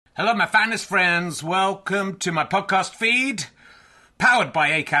Hello, my finest friends. Welcome to my podcast feed, powered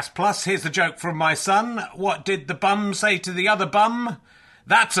by Acast Plus. Here's the joke from my son. What did the bum say to the other bum?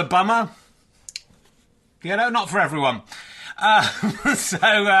 That's a bummer. You know, not for everyone. Look,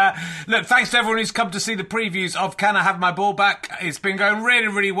 thanks to everyone who's come to see the previews of Can I Have My Ball Back? It's been going really,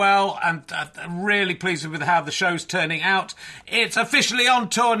 really well, and I'm really pleased with how the show's turning out. It's officially on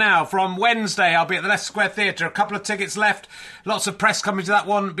tour now. From Wednesday, I'll be at the Leicester Square Theatre. A couple of tickets left. Lots of press coming to that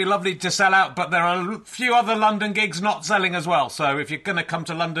one. It'd be lovely to sell out, but there are a few other London gigs not selling as well. So if you're going to come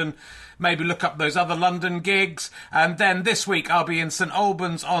to London, maybe look up those other London gigs. And then this week, I'll be in St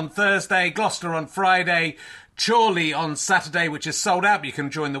Albans on Thursday, Gloucester on Friday, Chorley on Saturday, which is sold out, but you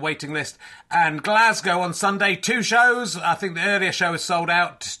can join the waiting list, and Glasgow on Sunday. 2 shows. I think the earlier show is sold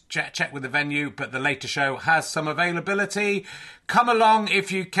out. Check with the venue, but the later show has some availability. Come along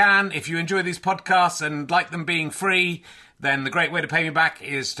if you can. If you enjoy these podcasts and like them being free, then the great way to pay me back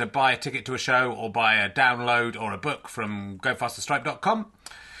is to buy a ticket to a show or buy a download or a book from gofasterstripe.com.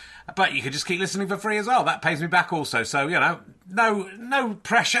 But you can just keep listening for free as well. That pays me back also. So, you know, no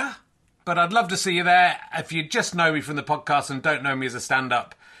pressure. But I'd love to see you there. If you just know me from the podcast and don't know me as a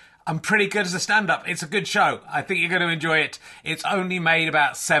stand-up, I'm pretty good as a stand-up. It's a good show. I think you're going to enjoy it. It's only made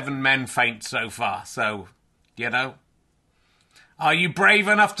about 7 men faint so far. So, you know, are you brave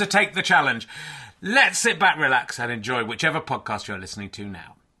enough to take the challenge? Let's sit back, relax, and enjoy whichever podcast you're listening to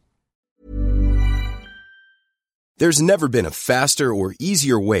now. There's never been a faster or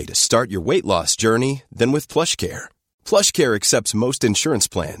easier way to start your weight loss journey than with PlushCare. PlushCare accepts most insurance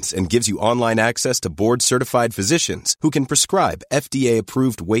plans and gives you online access to board-certified physicians who can prescribe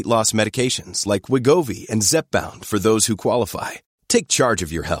FDA-approved weight loss medications like Wegovy and Zepbound for those who qualify. Take charge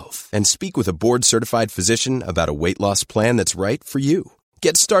of your health and speak with a board-certified physician about a weight loss plan that's right for you.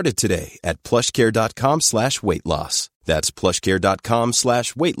 Get started today at plushcare.com/weight loss. That's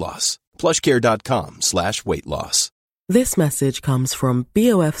plushcare.com/weight loss. plushcare.com/weight loss. This message comes from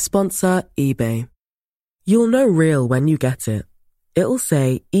BOF sponsor eBay. You'll know real when you get it. It'll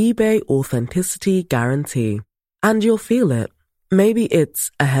say eBay Authenticity Guarantee. And you'll feel it. Maybe it's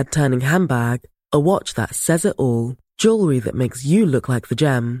a head-turning handbag, a watch that says it all, jewelry that makes you look like the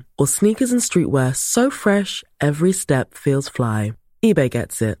gem, or sneakers and streetwear so fresh every step feels fly. eBay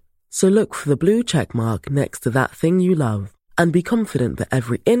gets it. So look for the blue check mark next to that thing you love. And be confident that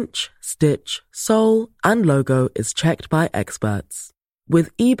every inch, stitch, sole, and logo is checked by experts. With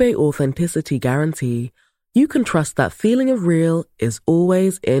eBay Authenticity Guarantee, you can trust that feeling of real is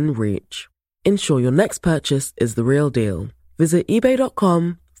always in reach. Ensure your next purchase is the real deal. Visit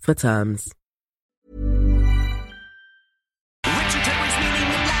ebay.com for terms.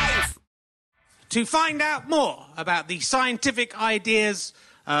 To find out more about the scientific ideas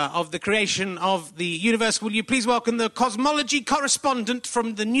of the creation of the universe, will you please welcome the cosmology correspondent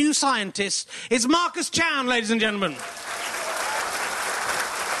from The New Scientist? It's Marcus Chown, ladies and gentlemen.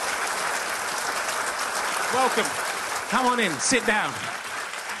 Welcome. Come on in, sit down.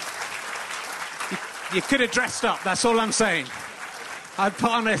 You could have dressed up, that's all I'm saying. I've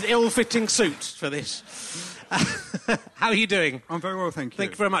put on an ill-fitting suit for this. How are you doing? I'm very well, thank you.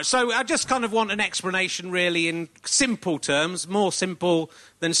 Thank you very much. So I just kind of want an explanation, really, in simple terms, more simple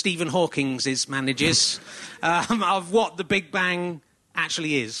than Stephen Hawking's manages, of what the Big Bang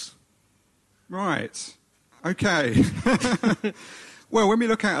actually is. Right. Okay. Well, when we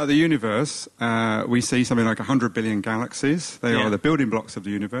look out at the universe, we see something like 100 billion galaxies. They are the building blocks of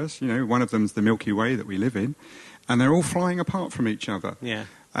the universe. You know, one of them's the Milky Way that we live in, and they're all flying apart from each other. Yeah.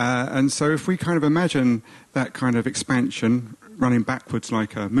 And so if we kind of imagine that kind of expansion running backwards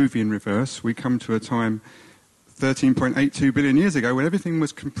like a movie in reverse, we come to a time 13.82 billion years ago when everything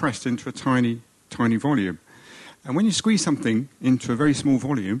was compressed into a tiny, tiny volume. And when you squeeze something into a very small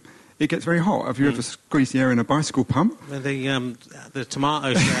volume, it gets very hot. Have you ever squeezed the air in a bicycle pump? Well, the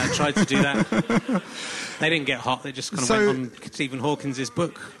tomatoes tried to do that. They didn't get hot. They just kind of went on Stephen Hawking's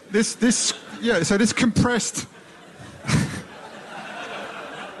book. So this compressed...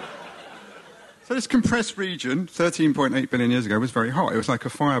 So this compressed region, 13.8 billion years ago, was very hot. It was like a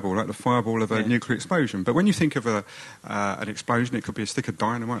fireball, like the fireball of a nuclear explosion. But when you think of an explosion, it could be a stick of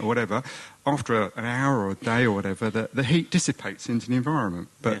dynamite or whatever, after an hour or a day or whatever, the heat dissipates into the environment.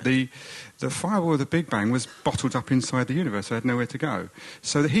 But the fireball of the Big Bang was bottled up inside the universe, so it had nowhere to go.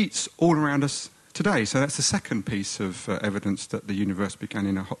 So the heat's all around us today. So that's the second piece of evidence that the universe began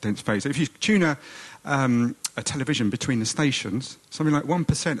in a hot, dense phase. If you tune a television between the stations, something like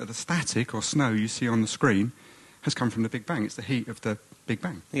 1% of the static or snow you see on the screen has come from the Big Bang. It's the heat of the Big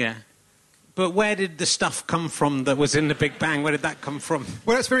Bang. Yeah. But where did the stuff come from that was in the Big Bang? Where did that come from?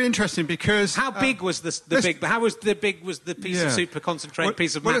 Well, that's very interesting because... How big was the Big Bang? How was the piece of super concentrated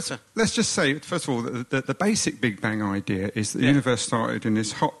piece of matter? Let's just say, first of all, the basic Big Bang idea is that the universe started in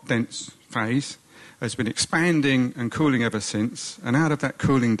this hot, dense phase, has been expanding and cooling ever since, and out of that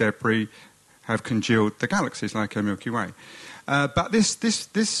cooling debris have congealed the galaxies like our Milky Way. But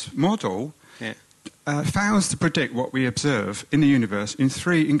this model... fails to predict what we observe in the universe in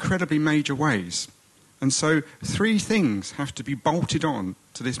three incredibly major ways. And so three things have to be bolted on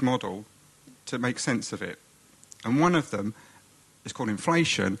to this model to make sense of it. And one of them is called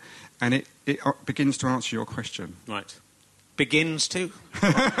inflation, and it begins to answer your question. Right. Begins to? Do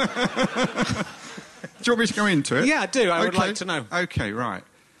you want me to go into it? Yeah, I do. I would like to know. Okay, right.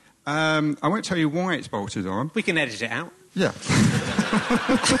 I won't tell you why it's bolted on. We can edit it out. Yeah.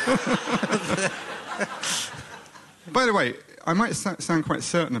 By the way, I might sound quite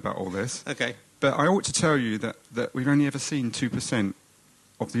certain about all this. Okay. But I ought to tell you that we've only ever seen 2%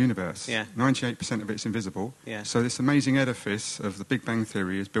 of the universe. Yeah. 98% of it's invisible. Yeah. So this amazing edifice of the Big Bang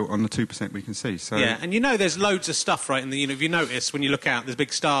Theory is built on the 2% we can see. So yeah, and there's loads of stuff, right, in the if you notice, when you look out, there's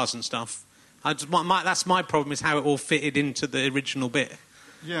big stars and stuff. That's my problem, is how it all fitted into the original bit.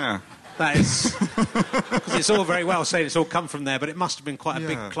 Yeah. That is... Because it's all very well saying it's all come from there, but it must have been quite a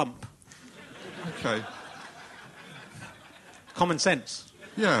big clump. Okay. Common sense.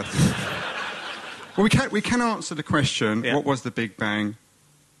 Yeah. Well, we can answer the question, what was the Big Bang,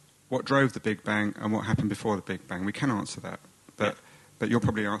 what drove the Big Bang, and what happened before the Big Bang. We can answer that. But you'll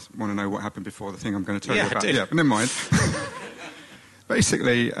probably want to know what happened before the thing I'm going to tell you about. Yeah, but never mind.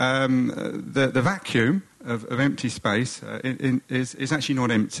 Basically, the vacuum of empty space is actually not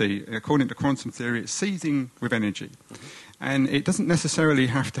empty. According to quantum theory, it's seething with energy. Mm-hmm. And it doesn't necessarily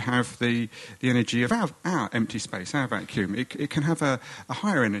have to have the energy of our empty space, our vacuum. It can have a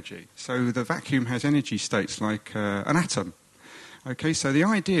higher energy. So the vacuum has energy states like an atom. Okay, so the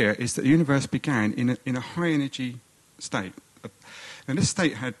idea is that the universe began in a high energy state. And this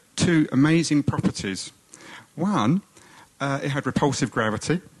state had two amazing properties. One, it had repulsive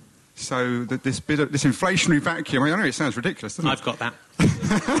gravity. So that this inflationary vacuum, I know it sounds ridiculous, doesn't it? I've got that.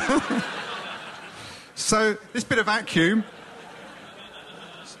 So this bit of vacuum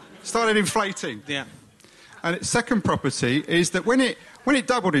started inflating. Yeah. And its second property is that when it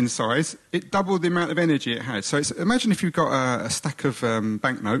doubled in size, it doubled the amount of energy it had. So imagine if you've got a stack of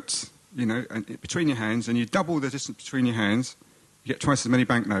banknotes, between your hands, and you double the distance between your hands, you get twice as many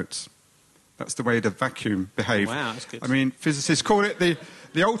banknotes. That's the way the vacuum behaved. Wow, that's good. I mean, physicists call it the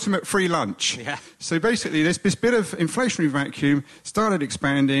ultimate free lunch. Yeah. So basically, this bit of inflationary vacuum started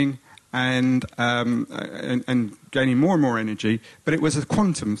expanding and gaining more and more energy, but it was a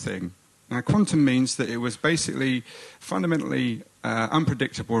quantum thing. Now, quantum means that it was basically fundamentally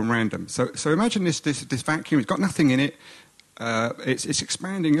unpredictable and random. So imagine this vacuum. It's got nothing in it. It's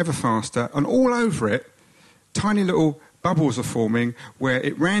expanding ever faster, and all over it, tiny little bubbles are forming where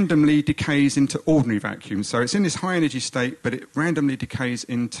it randomly decays into ordinary vacuum. So it's in this high energy state, but it randomly decays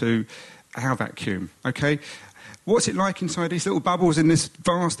into our vacuum. Okay. What's it like inside these little bubbles in this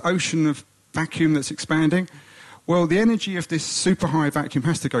vast ocean of vacuum that's expanding? Well, the energy of this super high vacuum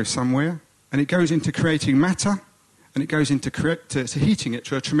has to go somewhere, and it goes into creating matter, and it goes into heating it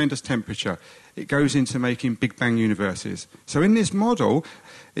to a tremendous temperature. It goes into making Big Bang universes. So in this model,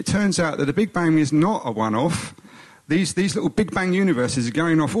 it turns out that the Big Bang is not a one-off. These little Big Bang universes are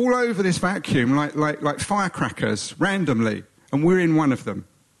going off all over this vacuum like firecrackers, randomly, and we're in one of them.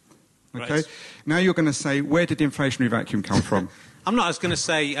 Okay? Right. Now you're going to say, where did the inflationary vacuum come from? I'm not. I was going to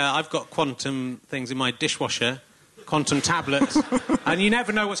say, I've got quantum things in my dishwasher, quantum tablets, and you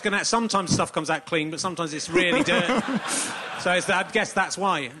never know what's going to happen. Sometimes stuff comes out clean, but sometimes it's really dirt. So I guess that's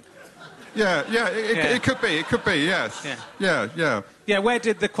why. It could be, yes. Yeah, where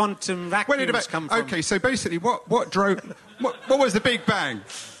did the quantum vacuums come from? Okay, so basically what was the Big Bang?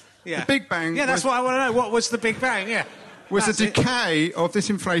 Yeah. The Big Bang... Yeah, that's what I want to know. What was the Big Bang, yeah. Was the decay of this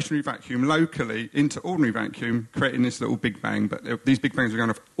inflationary vacuum locally into ordinary vacuum, creating this little Big Bang, but these Big Bangs were going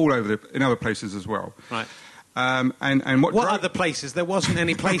off all over in other places as well. Right. And what other places? There wasn't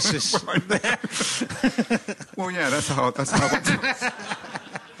any places. Well, yeah, that's a hard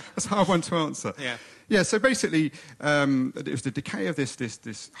one to answer. Yeah. Yeah, so basically, it was the decay of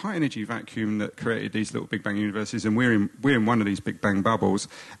this high-energy vacuum that created these little Big Bang universes, and we're in one of these Big Bang bubbles.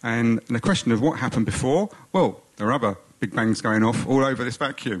 And the question of what happened before, well, there are other Big Bangs going off all over this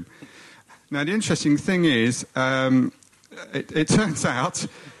vacuum. Now, the interesting thing is, it turns out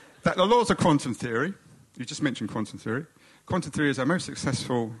that the laws of quantum theory, you just mentioned quantum theory. Quantum theory is our most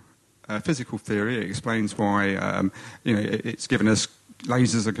successful physical theory. It explains why, it's given us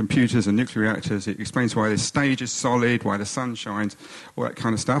lasers and computers and nuclear reactors. It explains why this stage is solid, why the sun shines, all that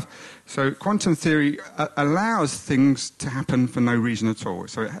kind of stuff. So quantum theory allows things to happen for no reason at all.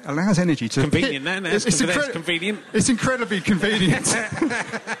 So it allows energy to... Convenient, no? It's convenient. It's incredibly convenient.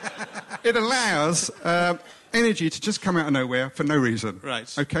 It allows energy to just come out of nowhere for no reason.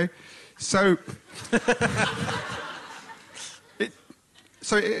 Right. Okay? So...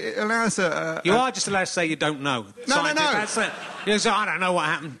 So it allows you are just allowed to say you don't know. No. That's it. You say, I don't know what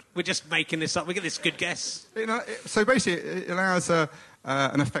happened. We're just making this up. We get this good guess. So basically, it allows an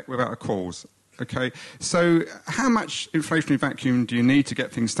effect without a cause. Okay. So how much inflationary vacuum do you need to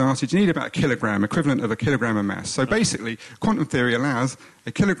get things started? You need about a kilogram, equivalent of a kilogram of mass. So basically, quantum theory allows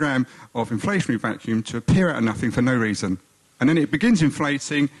a kilogram of inflationary vacuum to appear out of nothing for no reason, and then it begins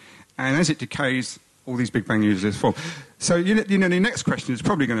inflating, and as it decays, all these Big Bang users fall. So, the next question is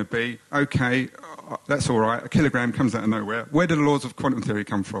probably going to be, OK, that's all right, a kilogram comes out of nowhere. Where do the laws of quantum theory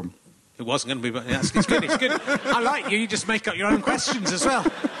come from? It wasn't going to be, but it's good, it's good. I like you just make up your own questions as well.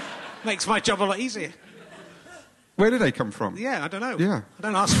 Makes my job a lot easier. Where do they come from? Yeah, I don't know. Yeah.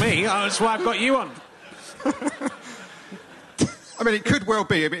 Don't ask me, that's why I've got you on. I mean, it could well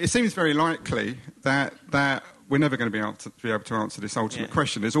be. I mean, it seems very likely that we're never going to be able to answer this ultimate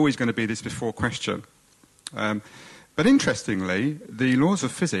question. There's always going to be this before question. But interestingly, the laws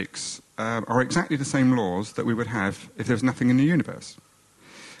of physics are exactly the same laws that we would have if there was nothing in the universe.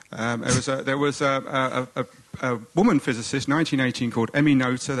 There was a woman physicist, 1918, called Emmy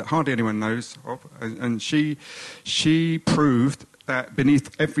Noether, that hardly anyone knows of, and she proved that beneath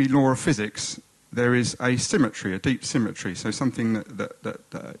every law of physics there is a symmetry, a deep symmetry. So something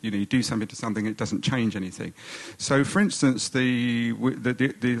that you do something to something, it doesn't change anything. So, for instance, if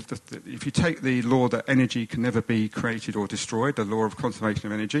you take the law that energy can never be created or destroyed, the law of conservation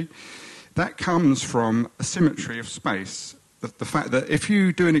of energy, that comes from a symmetry of space. The fact that if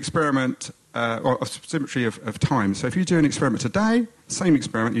you do an experiment, or a symmetry of time. So if you do an experiment today, same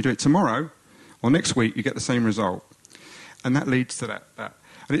experiment, you do it tomorrow, or next week, you get the same result. And that leads to that.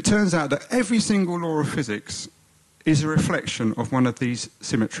 And it turns out that every single law of physics is a reflection of one of these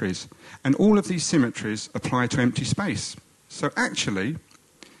symmetries. And all of these symmetries apply to empty space. So actually,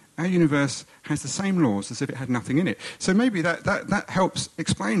 our universe has the same laws as if it had nothing in it. So maybe that helps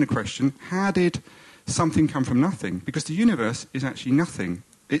explain the question, how did something come from nothing? Because the universe is actually nothing.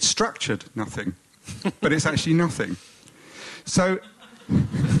 It's structured nothing, but it's actually nothing. So...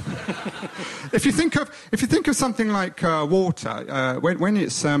 If you think of something like water, when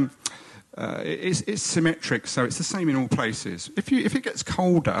it's symmetric, so it's the same in all places. If it gets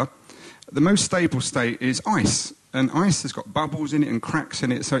colder, the most stable state is ice, and ice has got bubbles in it and cracks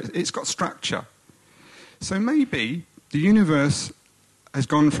in it, so it's got structure. So maybe the universe has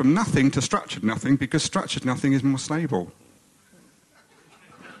gone from nothing to structured nothing because structured nothing is more stable.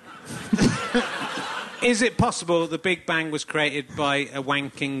 Is it possible the Big Bang was created by a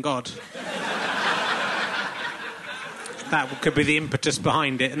wanking god? That could be the impetus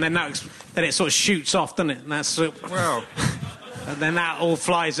behind it, and then then it sort of shoots off, doesn't it? And that's well, and then that all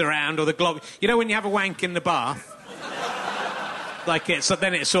flies around, or the glob. You know when you have a wank in the bath, so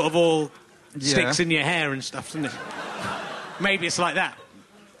then it sort of all sticks in your hair and stuff, doesn't it? Maybe it's like that.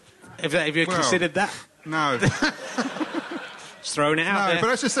 Have you considered that? No. Just throwing it out there. No, but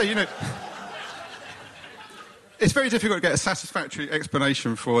let's just say, it's very difficult to get a satisfactory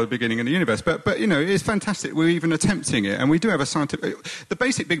explanation for the beginning of the universe, but it's fantastic. We're even attempting it, and we do have a scientific... The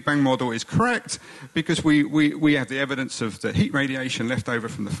basic Big Bang model is correct because we have the evidence of the heat radiation left over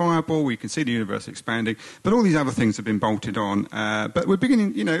from the fireball. We can see the universe expanding, but all these other things have been bolted on. But we're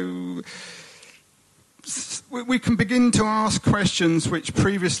beginning, we can begin to ask questions which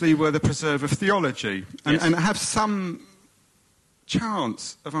previously were the preserve of theology, and have some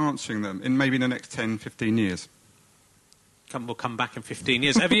chance of answering them in maybe the next 10, 15 years. We'll come back in 15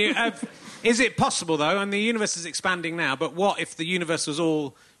 years. Is it possible, though, and the universe is expanding now, but what if the universe was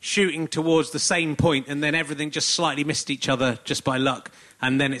all shooting towards the same point and then everything just slightly missed each other just by luck,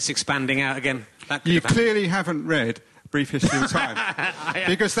 and then it's expanding out again? You clearly haven't read Brief History of Time.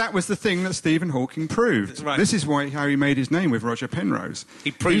 Because that was the thing that Stephen Hawking proved. That's right. This is how he made his name with Roger Penrose.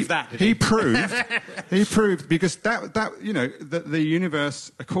 He proved that, did he? He proved, because that the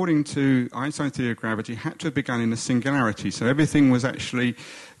universe, according to Einstein's theory of gravity, had to have begun in a singularity. So everything was actually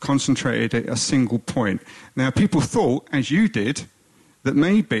concentrated at a single point. Now, people thought, as you did, that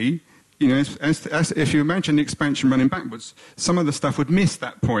maybe... as if you imagine the expansion running backwards, some of the stuff would miss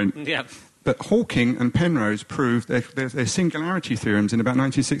that point. Yeah. But Hawking and Penrose proved their singularity theorems in about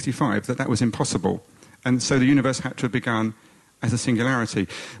 1965 that was impossible. And so the universe had to have begun as a singularity.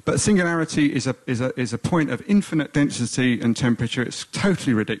 But singularity is a point of infinite density and temperature. It's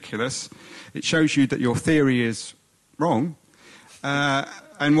totally ridiculous. It shows you that your theory is wrong.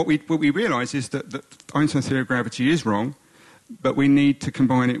 And what we realise is that Einstein's theory of gravity is wrong, but we need to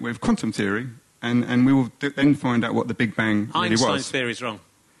combine it with quantum theory, and we will then find out what the Big Bang really was. Einstein's theory is wrong.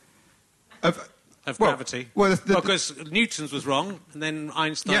 Of gravity. Well, because Newton's was wrong, and then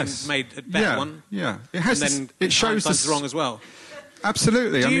Einstein made a better one. Yeah, it shows Einstein's wrong as well.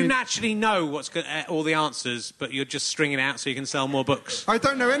 Absolutely. Do you naturally know all the answers, but you're just stringing it out so you can sell more books? I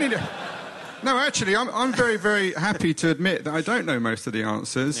don't know any. No, actually, I'm very, very happy to admit that I don't know most of the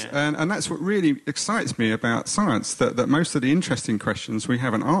answers, and that's what really excites me about science, that most of the interesting questions we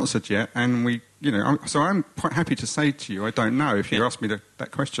haven't answered yet, and so I'm quite happy to say to you, I don't know, if you ask me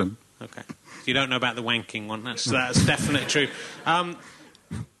that question. Okay. You don't know about the wanking one. That's definitely true. How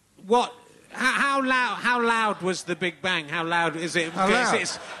loud was the Big Bang? How loud is it? How loud?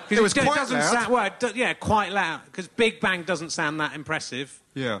 It was quite loud. Quite loud. Because Big Bang doesn't sound that impressive.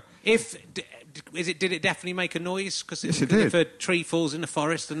 Yeah. Did it definitely make a noise? Yes, it did. If a tree falls in the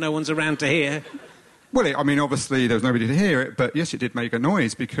forest and no one's around to hear. Well, obviously there was nobody to hear it, but yes, it did make a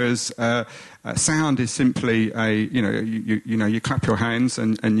noise because sound is simply you clap your hands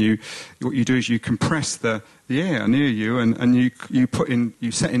and what you do is you compress the air near you and you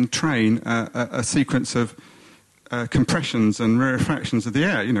set in train a sequence of compressions and rarefactions of the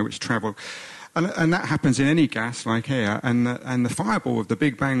air, which travel, and that happens in any gas like air, and the fireball of the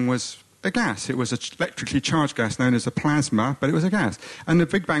Big Bang was a gas. It was an electrically charged gas known as a plasma, but it was a gas. And the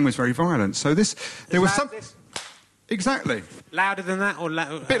Big Bang was very violent. So there was some... Exactly. Louder than that?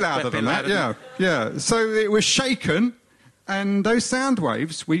 A bit louder than that, yeah. So it was shaken, and those sound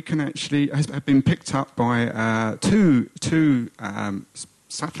waves have been picked up by two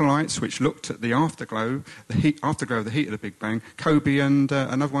satellites which looked at the afterglow of the heat of the Big Bang, COBE and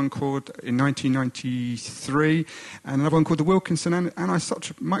another one called, in 1993, and another one called the Wilkinson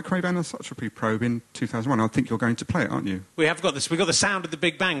Microwave Anisotropy Probe in 2001. I think you're going to play it, aren't you? We have got this. We've got the sound of the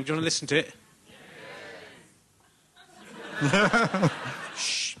Big Bang. Do you want to listen to it?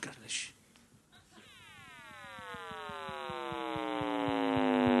 Shh.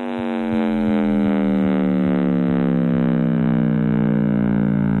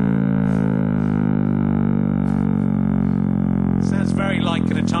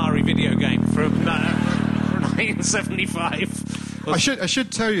 Video game from 1975. I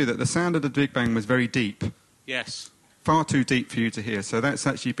should tell you that the sound of the Big Bang was very deep. Yes. Far too deep for you to hear. So that's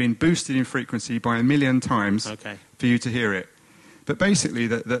actually been boosted in frequency by 1 million times for you to hear it. But basically,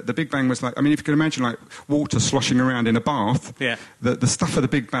 the Big Bang was like... if you can imagine, like, water sloshing around in a bath, the stuff of the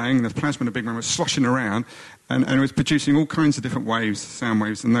Big Bang, the plasma of the Big Bang was sloshing around, and it was producing all kinds of different waves, sound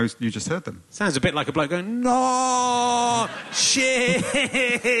waves, and those, you just heard them. Sounds a bit like a bloke going, no, shit,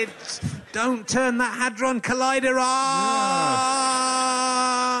 don't turn that Hadron Collider on.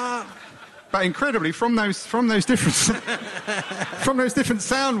 Yeah. But incredibly, from those different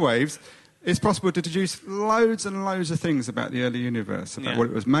sound waves... It's possible to deduce loads and loads of things about the early universe, about what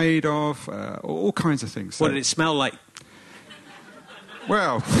it was made of, all kinds of things. So, what did it smell like?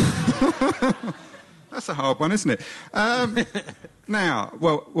 Well, that's a hard one, isn't it? Now,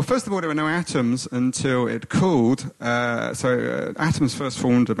 first of all, there were no atoms until it cooled. Atoms first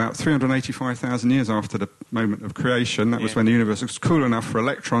formed about 385,000 years after the moment of creation. That was when the universe was cool enough for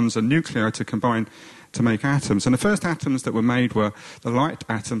electrons and nuclei to combine to make atoms. And the first atoms that were made were the light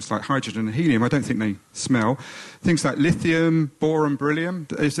atoms like hydrogen and helium. I don't think they smell. Things like lithium, boron, beryllium.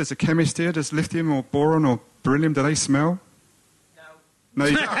 Is there a chemist here? Does lithium or boron or beryllium, do they smell? No.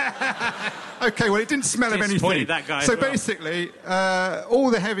 You don't. Okay, well, it didn't smell of anything. That guy so basically, all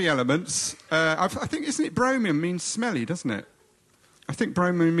the heavy elements, I think, isn't it bromine means smelly, doesn't it? I think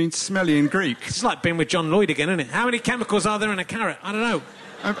bromine means smelly in Greek. It's like being with John Lloyd again, isn't it? How many chemicals are there in a carrot? I don't know.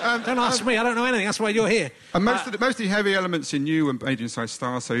 Don't ask me, I don't know anything, that's why you're here. And most of the heavy elements in you were made inside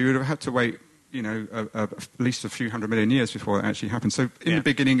stars, so you would have had to wait, at least a few 100 million years before it actually happened. So in the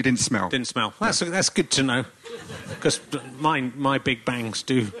beginning, it didn't smell. Didn't smell. That's good to know, because my Big Bangs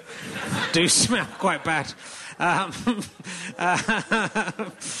do smell quite bad.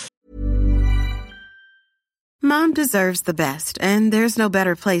 Mom deserves the best, and there's no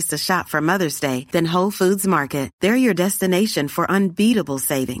better place to shop for Mother's Day than Whole Foods Market. They're your destination for unbeatable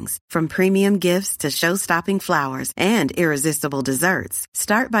savings, from premium gifts to show-stopping flowers and irresistible desserts.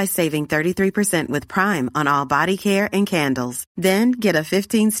 Start by saving 33% with Prime on all body care and candles. Then get a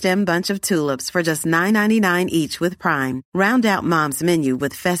 15-stem bunch of tulips for just $9.99 each with Prime. Round out Mom's menu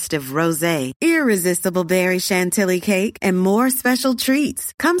with festive rosé, irresistible berry chantilly cake, and more special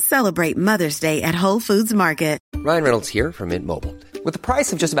treats. Come celebrate Mother's Day at Whole Foods Market. Ryan Reynolds here from Mint Mobile. With the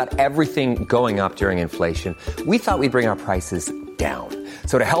price of just about everything going up during inflation, we thought we'd bring our prices down.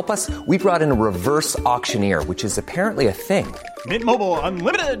 So to help us, we brought in a reverse auctioneer, which is apparently a thing. Mint Mobile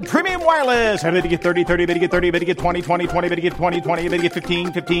Unlimited Premium Wireless. How to get 30, 30, bit to get 30, bit to get 20, 20, 20, bit to get 20, 20, bit to get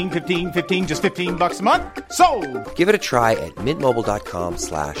 15, 15, 15, 15, just $15 a month? Sold! Give it a try at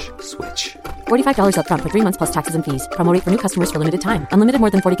mintmobile.com/switch. $45 up front for 3 months plus taxes and fees. Promo rate for new customers for limited time. Unlimited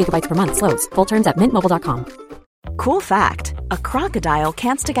more than 40 gigabytes per month. Slows full terms at mintmobile.com. Cool fact, a crocodile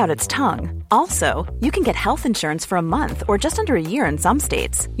can't stick out its tongue. Also, you can get health insurance for a month or just under a year in some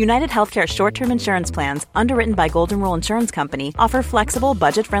states. United Healthcare short-term insurance plans, underwritten by Golden Rule Insurance Company, offer flexible,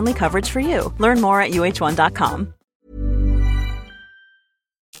 budget-friendly coverage for you. Learn more at uh1.com.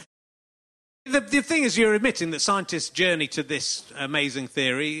 The thing is, you're admitting that scientists' journey to this amazing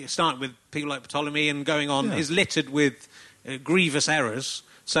theory, starting with people like Ptolemy and going on, is littered with grievous errors.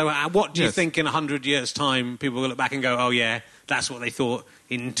 So what do you think in 100 years' time people will look back and go, oh, yeah, that's what they thought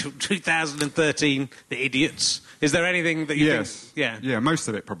in 2013, the idiots? Is there anything that you think? Yeah, most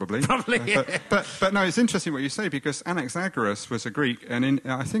of it probably. Probably, yeah. But no, it's interesting what you say, because Anaxagoras was a Greek, and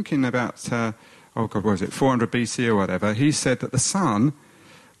I think in about, 400 BC or whatever, he said that the sun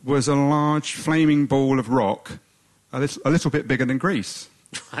was a large flaming ball of rock, a little bit bigger than Greece.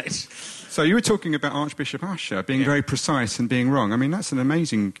 Right. So you were talking about Archbishop Usher being very precise and being wrong. I mean, that's an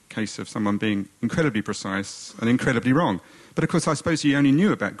amazing case of someone being incredibly precise and incredibly wrong. But, of course, I suppose he only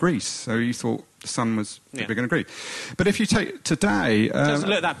knew about Greece, so he thought the sun was bigger than Greece. But if you take today... it doesn't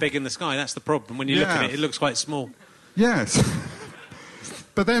look that big in the sky, that's the problem. When you look at it, it looks quite small. Yes.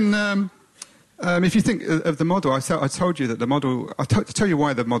 But then... if you think of the model, I told you that the model... I'll tell you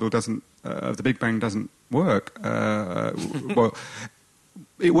why the model doesn't... of the Big Bang doesn't work. Well...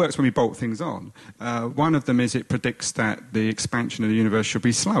 It works when we bolt things on. One of them is it predicts that the expansion of the universe should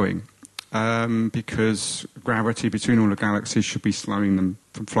be slowing, because gravity between all the galaxies should be slowing them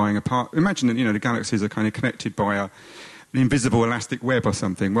from flying apart. Imagine that, the galaxies are kind of connected by an invisible elastic web or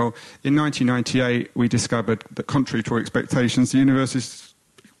something. Well, in 1998, we discovered that, contrary to our expectations, the universe is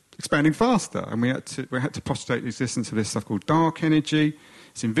expanding faster, and we had to postulate the existence of this stuff called dark energy.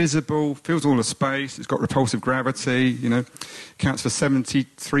 It's invisible, fills all the space, it's got repulsive gravity, counts for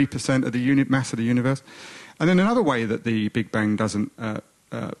 73% of the mass of the universe. And then another way that the Big Bang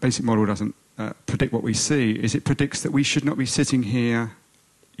basic model doesn't predict what we see is it predicts that we should not be sitting here,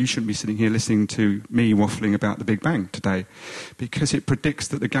 you shouldn't be sitting here listening to me waffling about the Big Bang today, because it predicts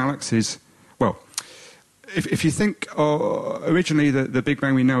that the galaxies, well, if you think originally the Big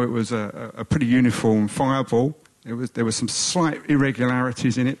Bang, we know it was a pretty uniform fireball. There were some slight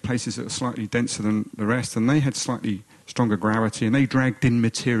irregularities in it, places that were slightly denser than the rest, and they had slightly stronger gravity, and they dragged in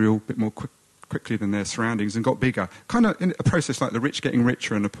material a bit more quickly than their surroundings and got bigger. Kind of in a process like the rich getting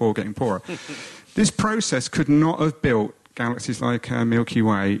richer and the poor getting poorer. This process could not have built galaxies like Milky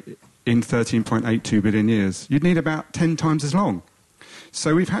Way in 13.82 billion years. You'd need about 10 times as long.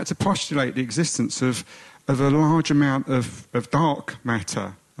 So we've had to postulate the existence of a large amount of dark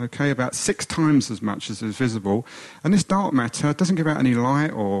matter, about 6 times as much as is visible. And this dark matter doesn't give out any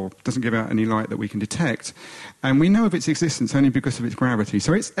light, or doesn't give out any light that we can detect. And we know of its existence only because of its gravity.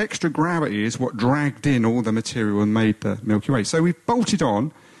 So its extra gravity is what dragged in all the material and made the Milky Way. So we've bolted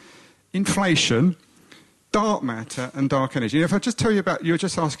on inflation, dark matter, and dark energy. If I just tell you about, you're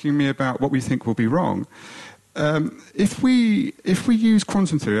just asking me about what we think will be wrong. If we use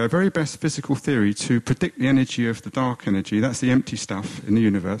quantum theory, our very best physical theory, to predict the energy of the dark energy, that's the empty stuff in the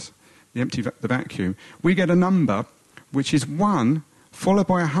universe, the vacuum, we get a number which is 1 followed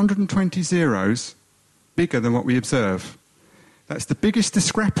by 120 zeros bigger than what we observe. That's the biggest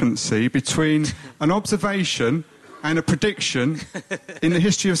discrepancy between an observation and a prediction in the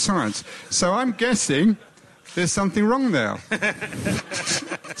history of science. So I'm guessing there's something wrong there.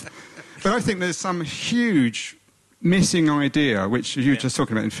 But I think there's some huge missing idea, which you were just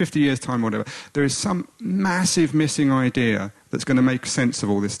talking about, in 50 years' time or whatever. There is some massive missing idea that's going to make sense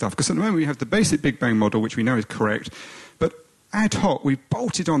of all this stuff. Because at the moment we have the basic Big Bang model, which we know is correct, but ad hoc we've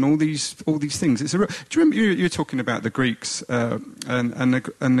bolted on all these things. Do you remember you were talking about the Greeks, and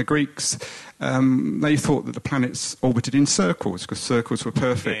the Greeks, they thought that the planets orbited in circles because circles were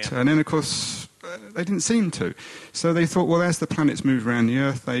perfect. And then, of course, they didn't seem to. So they thought, well, as the planets move around the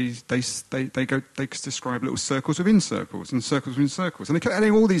Earth, they describe little circles within circles and circles within circles. And they kept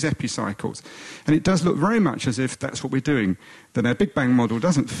adding all these epicycles. And it does look very much as if that's what we're doing, that our Big Bang model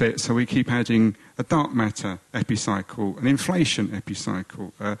doesn't fit, so we keep adding a dark matter epicycle, an inflation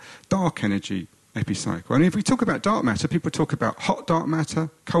epicycle, a dark energy epicycle. And if we talk about dark matter, people talk about hot dark matter,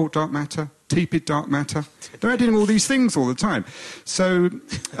 cold dark matter, tepid dark matter. They're adding all these things all the time. So,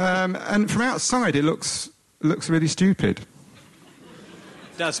 and from outside it looks looks really stupid.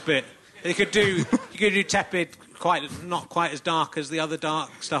 Does bit. You could do tepid, not quite as dark as the other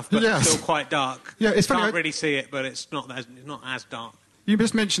dark stuff, but still quite dark. Yeah, it's funny. Can't really see it, but it's not as dark. You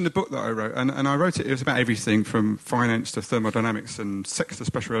just mentioned the book that I wrote, and I wrote it. It was about everything from finance to thermodynamics and sex to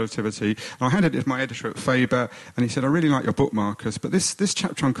special relativity. And I handed it to my editor at Faber, and he said, "I really like your book, Marcus, but this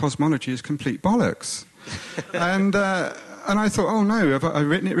chapter on cosmology is complete bollocks." And I thought, oh no, have I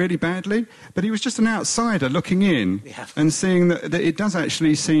written it really badly? But he was just an outsider looking in and seeing that it does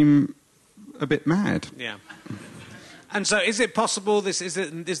actually seem a bit mad. Yeah. And so, is it possible? Is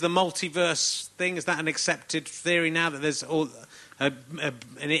the multiverse thing? Is that an accepted theory now that there's an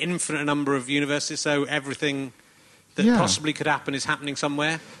infinite number of universes? So everything that possibly could happen is happening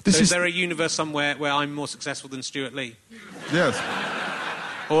somewhere. Is there a universe somewhere where I'm more successful than Stuart Lee? Yes.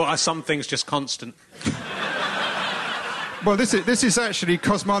 Or are some things just constant? Well, this is actually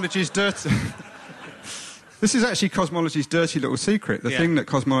cosmology's dirty. This is actually cosmology's dirty little secret. The thing that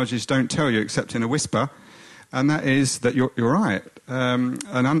cosmologists don't tell you, except in a whisper, and that is that you're right. An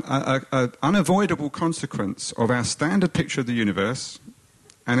unavoidable consequence of our standard picture of the universe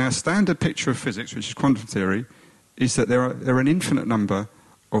and our standard picture of physics, which is quantum theory, is that there are an infinite number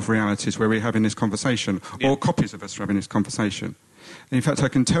of realities where we're having this conversation, or copies of us are having this conversation. And in fact, I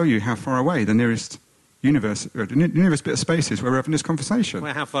can tell you how far away the nearest nearest bit of space is where we're having this conversation.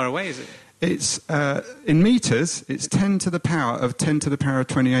 Well, how far away is it? It's, in metres, it's 10 to the power of 10 to the power of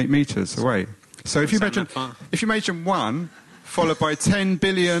 28 metres away. So if you imagine 1 followed by 10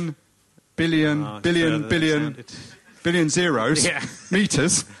 billion zeros,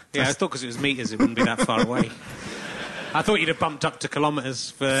 metres. Yeah, I thought because it was metres it wouldn't be that far away. I thought you'd have bumped up to kilometres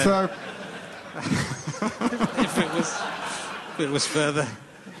for... if it was further...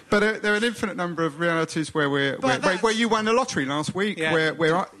 But there are an infinite number of realities where where you won the lottery last week,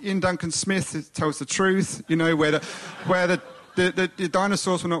 where Ian Duncan Smith tells the truth, you know, where the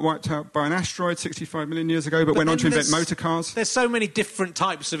dinosaurs were not wiped out by an asteroid 65 million years ago, but went on to invent motor cars. There's so many different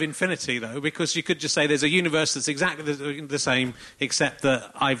types of infinity, though, because you could just say there's a universe that's exactly the same, except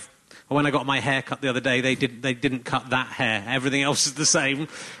that when I got my hair cut the other day, they didn't cut that hair. Everything else is the same.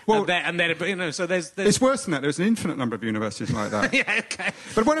 Well, so there's... It's worse than that. There's an infinite number of universes like that. Yeah, okay.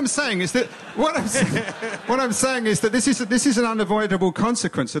 But what I'm saying is that this is an unavoidable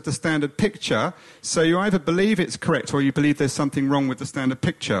consequence of the standard picture. So you either believe it's correct or you believe there's something wrong with the standard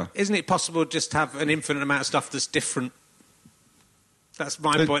picture. Isn't it possible just to have an infinite amount of stuff that's different? That's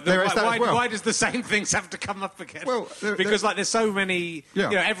my point. Why does the same things have to come up again? Well, because there's so many. You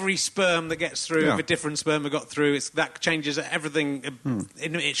know, every sperm that gets through, if a different sperm that got through, that changes everything.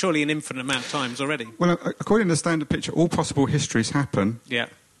 Surely an infinite amount of times already. Well, according to the standard picture, all possible histories happen. Yeah.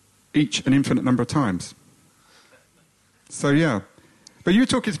 Each an infinite number of times. So yeah. But you were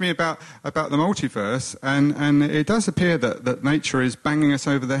talking to me about the multiverse, and it does appear that nature is banging us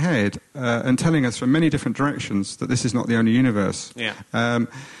over the head and telling us from many different directions that this is not the only universe. Yeah. But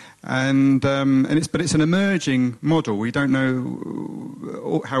it's an emerging model. We don't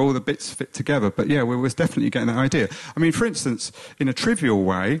know how all the bits fit together. But yeah, we're definitely getting that idea. I mean, for instance, in a trivial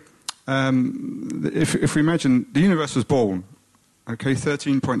way, if we imagine the universe was born,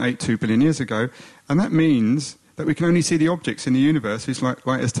 13.82 billion years ago, and that means that we can only see the objects in the universe whose light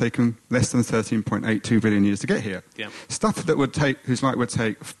has taken less than 13.82 billion years to get here. Yeah. Stuff whose light would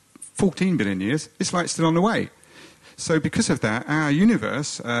take 14 billion years, its light's still on the way. So because of that, our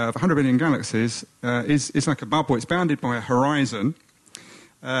universe of 100 billion galaxies is like a bubble. It's bounded by a horizon.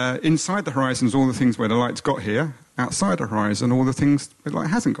 Inside the horizon is all the things where the light's got here. Outside the horizon, all the things where the light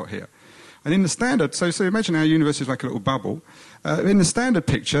hasn't got here. And in the standard, so imagine our universe is like a little bubble. In the standard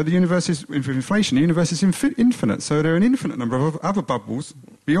picture, the universe is, with inflation, the universe is infinite. So there are an infinite number of other bubbles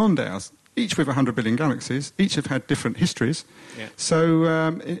beyond ours, each with 100 billion galaxies. Each have had different histories. Yeah. So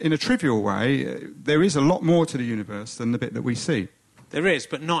in a trivial way, there is a lot more to the universe than the bit that we see. There is,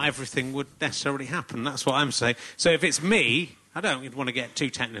 but not everything would necessarily happen. That's what I'm saying. So if it's me... I don't want to get too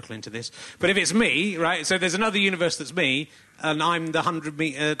technical into this, but if it's me, right, so there's another universe that's me, and I'm the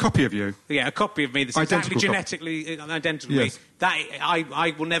 100-metre... Copy of you. Yeah, a copy of me that's exactly genetically identical to me. That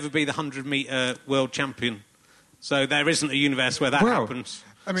I will never be the 100-metre world champion. So there isn't a universe where that happens.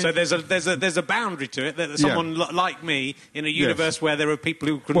 I mean, so there's a boundary to it, that someone like me in a universe where there are people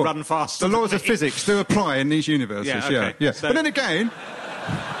who can run faster. The laws of physics do apply in these universes, yeah. So, but then again...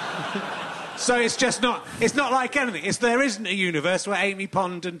 So it's just not... It's not like anything. There isn't a universe where Amy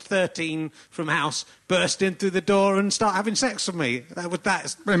Pond and 13 from House burst in through the door and start having sex with me.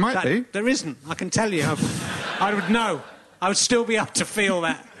 There might be. There isn't. I can tell you. I would know. I would still be able to feel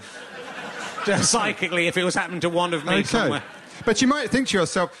that just psychically if it was happening to one of me somewhere. But you might think to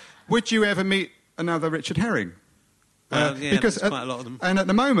yourself, would you ever meet another Richard Herring. Because there's quite a lot of them. And at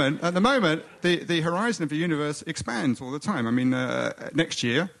the moment, the horizon of the universe expands all the time. I mean, next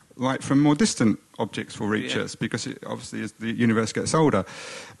year, light from more distant objects will reach us, because obviously as the universe gets older.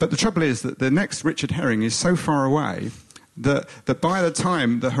 But the trouble is that the next Richard Herring is so far away that by the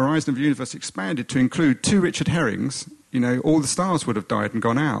time the horizon of the universe expanded to include 2 Richard Herrings, all the stars would have died and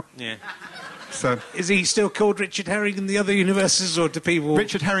gone out. Yeah. So, is he still called Richard Herring in the other universes, or do people...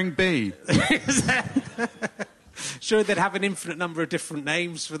 Richard Herring B. Sure, they'd have an infinite number of different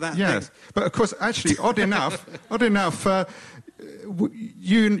names for that. Yes, thing. But of course, actually, odd enough,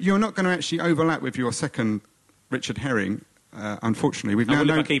 you're not going to actually overlap with your second Richard Herring. Unfortunately, we've now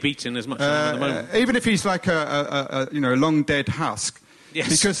known. If I keep eating as much as I am at the moment. Even if he's like a long dead husk.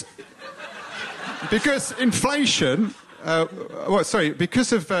 Yes. Because inflation.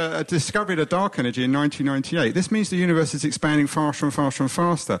 Because of a discovery of the dark energy in 1998, this means the universe is expanding faster and faster and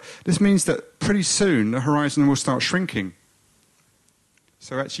faster. This means that pretty soon the horizon will start shrinking.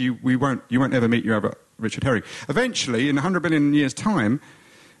 So actually, you won't ever meet your other Richard Herring. Eventually, in 100 billion years' time,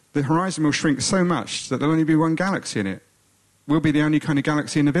 the horizon will shrink so much that there'll only be one galaxy in it. We'll be the only kind of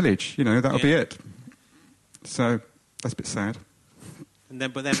galaxy in the village. That'll be it. So that's a bit sad.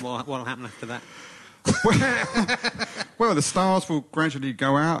 But then what'll happen after that? Well, the stars will gradually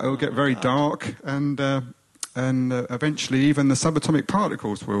go out. It will get very dark, and eventually even the subatomic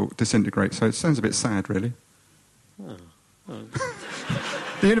particles will disintegrate. So it sounds a bit sad, really. The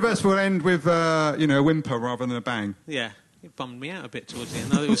universe will end with a whimper rather than a bang. Yeah, it bummed me out a bit towards the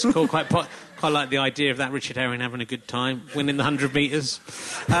end. It was cool, quite like the idea of that Richard Herring having a good time, winning the 100 metres.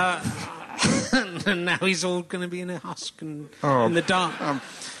 And now he's all going to be in a husk and in the dark.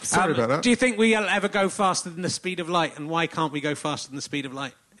 Sorry about that. Do you think we'll ever go faster than the speed of light? And why can't we go faster than the speed of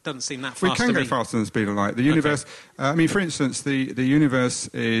light? It doesn't seem that fast. We can go faster than the speed of light. The universe. Okay. For instance, the universe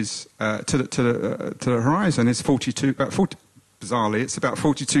is to the horizon is 42. Bizarrely, it's about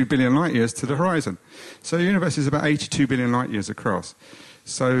 42 billion light years to the horizon. So the universe is about 82 billion light years across.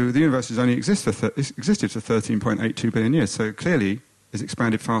 So the universe has only existed for 13.82 billion years. So clearly, it's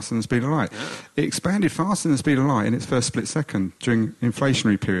expanded faster than the speed of light. Yeah. It expanded faster than the speed of light in its first split second during the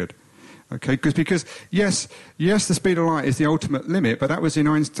inflationary period. Okay, because yes, the speed of light is the ultimate limit, but that was in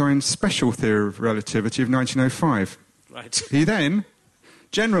Einstein's special theory of relativity of 1905. Right. He then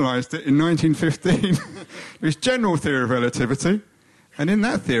generalised it in 1915 with general theory of relativity, and in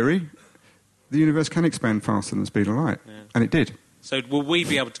that theory, the universe can expand faster than the speed of light, and it did. So will we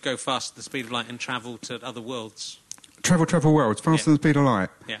be able to go faster than the speed of light and travel to other worlds? Travel worlds, faster than the speed of light?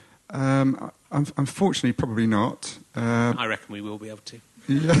 Yeah. Unfortunately, probably not. I reckon we will be able to.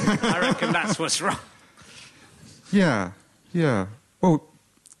 Yeah. I reckon that's what's wrong. Yeah. Well,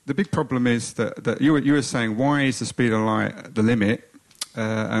 the big problem is that you were saying, why is the speed of light the limit?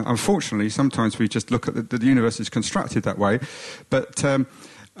 And unfortunately, sometimes we just look at the universe is constructed that way. But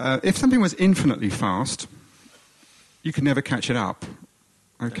if something was infinitely fast, you could never catch it up.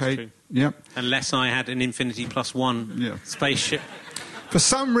 Okay. That's true. Yep. Unless I had an infinity plus one spaceship. For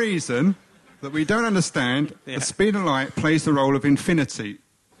some reason that we don't understand, the speed of light plays the role of infinite speed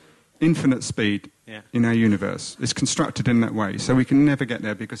in our universe. It's constructed in that way, so we can never get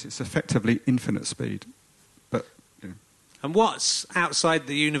there because it's effectively infinite speed. But and what's outside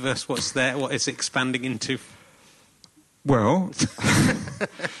the universe? What's there? What is it expanding into? Well,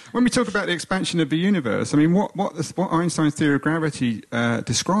 when we talk about the expansion of the universe, I mean, what Einstein's theory of gravity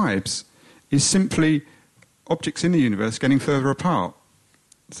describes is simply objects in the universe getting further apart.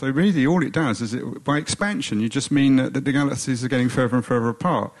 So really, all it does is, by expansion, you just mean that the galaxies are getting further and further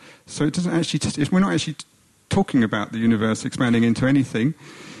apart. So it doesn't actually. We're not actually talking about the universe expanding into anything.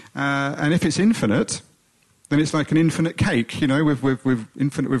 And if it's infinite, then it's like an infinite cake,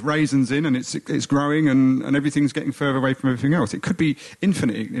 with raisins in, and it's growing, and everything's getting further away from everything else. It could be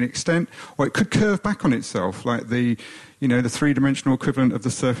infinite in extent, or it could curve back on itself, like the three-dimensional equivalent of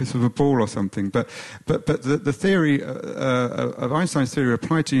the surface of a ball or something. But the theory of Einstein's theory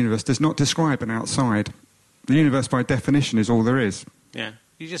applied to the universe does not describe an outside. The universe, by definition, is all there is. Yeah.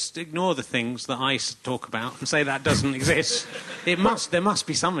 You just ignore the things that I talk about and say that doesn't exist. There must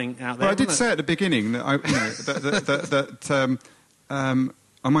be something out there. Well, I did say at the beginning that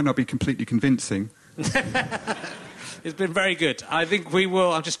I might not be completely convincing. It's been very good. I think we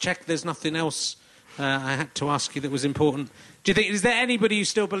will. I'll just check there's nothing else I had to ask you that was important. Do you think, is there anybody who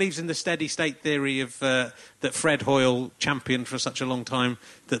still believes in the steady state theory of that Fred Hoyle championed for such a long time,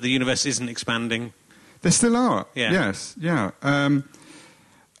 that the universe isn't expanding? There still are. Yeah. Yes. Yeah.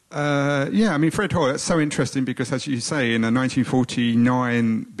 Fred Hoyle, that's so interesting because, as you say, in a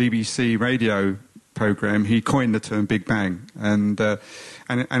 1949 BBC radio program, he coined the term Big Bang. And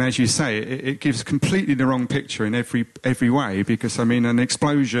as you say, it gives completely the wrong picture in every way, because, I mean, an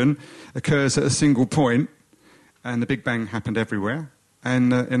explosion occurs at a single point, and the Big Bang happened everywhere.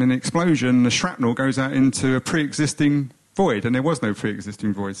 And in an explosion, the shrapnel goes out into a pre-existing void, and there was no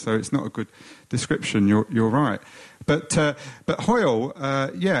pre-existing void, so it's not a good description. You're right. But Hoyle,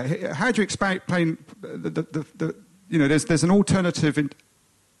 how do you explain there's an alternative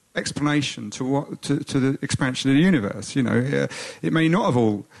explanation to the expansion of the universe. It may not have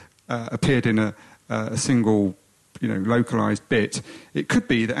all appeared in a single, localized bit. It could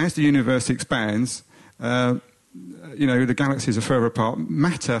be that as the universe expands, the galaxies are further apart.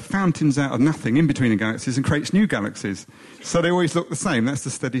 Matter fountains out of nothing in between the galaxies and creates new galaxies. So they always look the same. That's the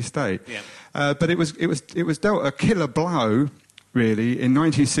steady state. Yeah. But it was dealt a killer blow, really, in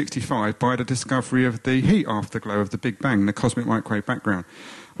 1965 by the discovery of the heat afterglow of the Big Bang, the cosmic microwave background,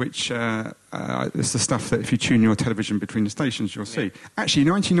 which is the stuff that if you tune your television between the stations, you'll see. Actually,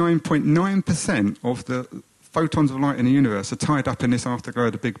 99.9% of the photons of light in the universe are tied up in this afterglow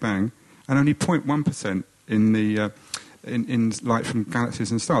of the Big Bang, and only 0.1% in the in light from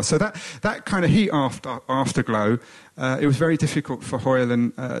galaxies and stars. So that kind of heat afterglow, it was very difficult for Hoyle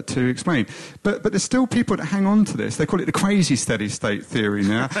to explain. But there's still people that hang on to this. They call it the crazy steady state theory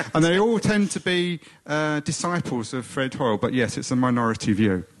now, and they all tend to be disciples of Fred Hoyle. But yes, it's a minority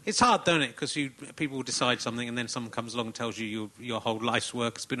view. It's hard, don't it? Because people decide something, and then someone comes along and tells you your whole life's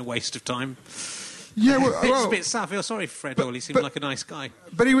work has been a waste of time. Yeah, it's a bit sad. I feel sorry for Fred Hoyle. He seemed like a nice guy.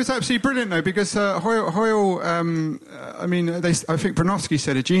 But he was absolutely brilliant, though, because Hoyle, I think Bronowski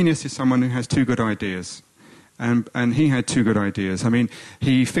said a genius is someone who has two good ideas. And he had two good ideas. I mean,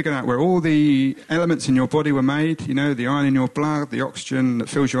 he figured out where all the elements in your body were made, the iron in your blood, the oxygen that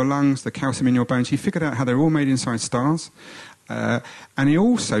fills your lungs, the calcium in your bones. He figured out how they're all made inside stars. And he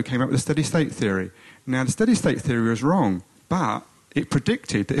also came up with a steady-state theory. Now, the steady-state theory was wrong, but it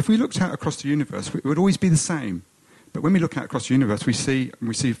predicted that if we looked out across the universe, it would always be the same. But when we look out across the universe, we see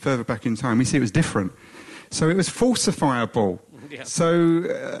further back in time, we see it was different. So it was falsifiable. Yeah. So,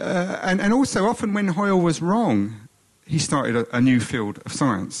 and also often when Hoyle was wrong, he started a new field of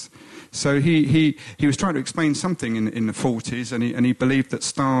science. So he was trying to explain something in the 40s, and he believed that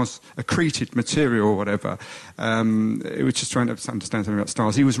stars accreted material or whatever. It was just trying to understand something about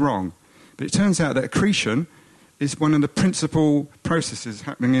stars. He was wrong. But it turns out that accretion is one of the principal processes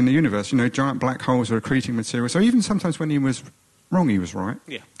happening in the universe. Giant black holes are accreting material. So even sometimes when he was wrong, he was right.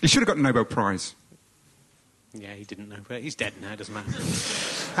 Yeah. He should have got the Nobel Prize. Yeah, he didn't know, but he's dead now, doesn't matter.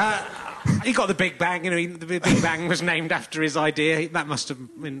 He got the Big Bang, the Big Bang was named after his idea. That must have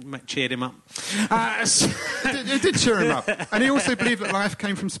cheered him up. It did cheer him up. And he also believed that life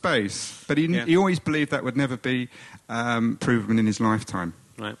came from space, but he always believed that would never be proven in his lifetime.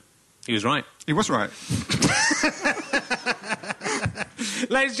 Right. He was right. He was right.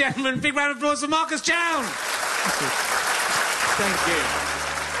 Ladies and gentlemen, big round of applause for Marcus Chown. Thank you.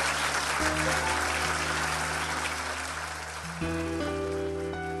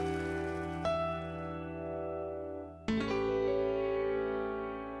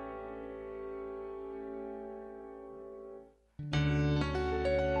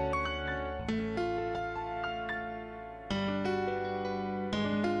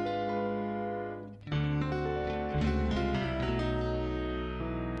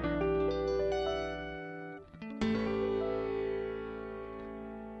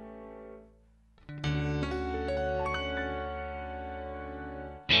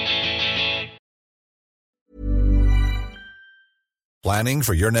 Planning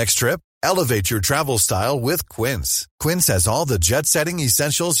for your next trip? Elevate your travel style with Quince. Quince has all the jet-setting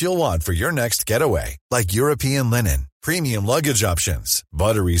essentials you'll want for your next getaway, like European linen, premium luggage options,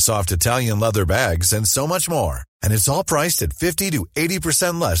 buttery soft Italian leather bags, and so much more. And it's all priced at 50 to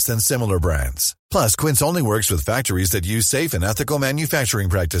 80% less than similar brands. Plus, Quince only works with factories that use safe and ethical manufacturing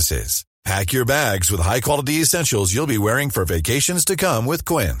practices. Pack your bags with high-quality essentials you'll be wearing for vacations to come with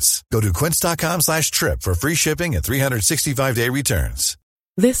Quince. Go to quince.com/trip for free shipping and 365-day returns.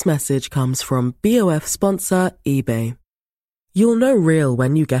 This message comes from BOF sponsor eBay. You'll know real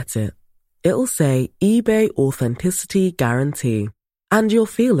when you get it. It'll say eBay Authenticity Guarantee. And you'll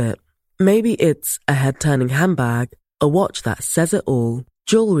feel it. Maybe it's a head-turning handbag, a watch that says it all,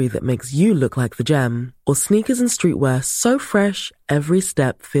 jewelry that makes you look like the gem, or sneakers and streetwear so fresh, every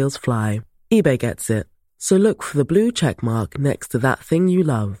step feels fly. eBay gets it. So look for the blue check mark next to that thing you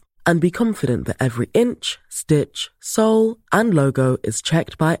love, and be confident that every inch, stitch, sole, and logo is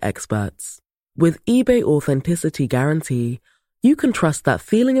checked by experts. With eBay Authenticity Guarantee, you can trust that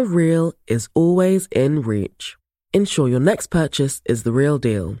feeling of real is always in reach. Ensure your next purchase is the real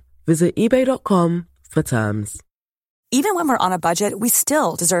deal. Visit ebay.com for terms. Even when we're on a budget, we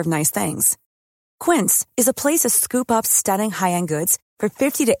still deserve nice things. Quince is a place to scoop up stunning high-end goods for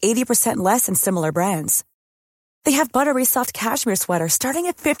 50 to 80% less than similar brands. They have buttery soft cashmere sweaters starting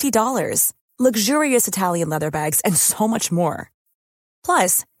at $50, luxurious Italian leather bags, and so much more.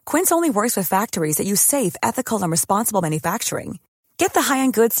 Plus, Quince only works with factories that use safe, ethical, and responsible manufacturing. Get the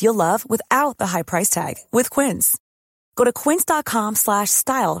high-end goods you'll love without the high price tag with Quince. Go to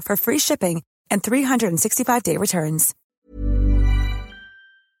quince.com/style for free shipping and 365-day returns.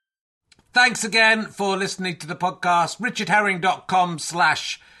 Thanks again for listening to the podcast.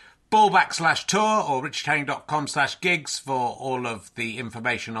 richardherring.com/ballback/tour or richardherring.com/gigs for all of the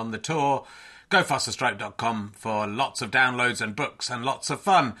information on the tour. GoFasterStroke.com for lots of downloads and books and lots of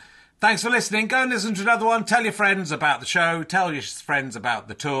fun. Thanks for listening. Go and listen to another one. Tell your friends about the show. Tell your friends about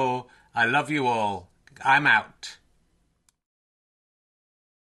the tour. I love you all. I'm out.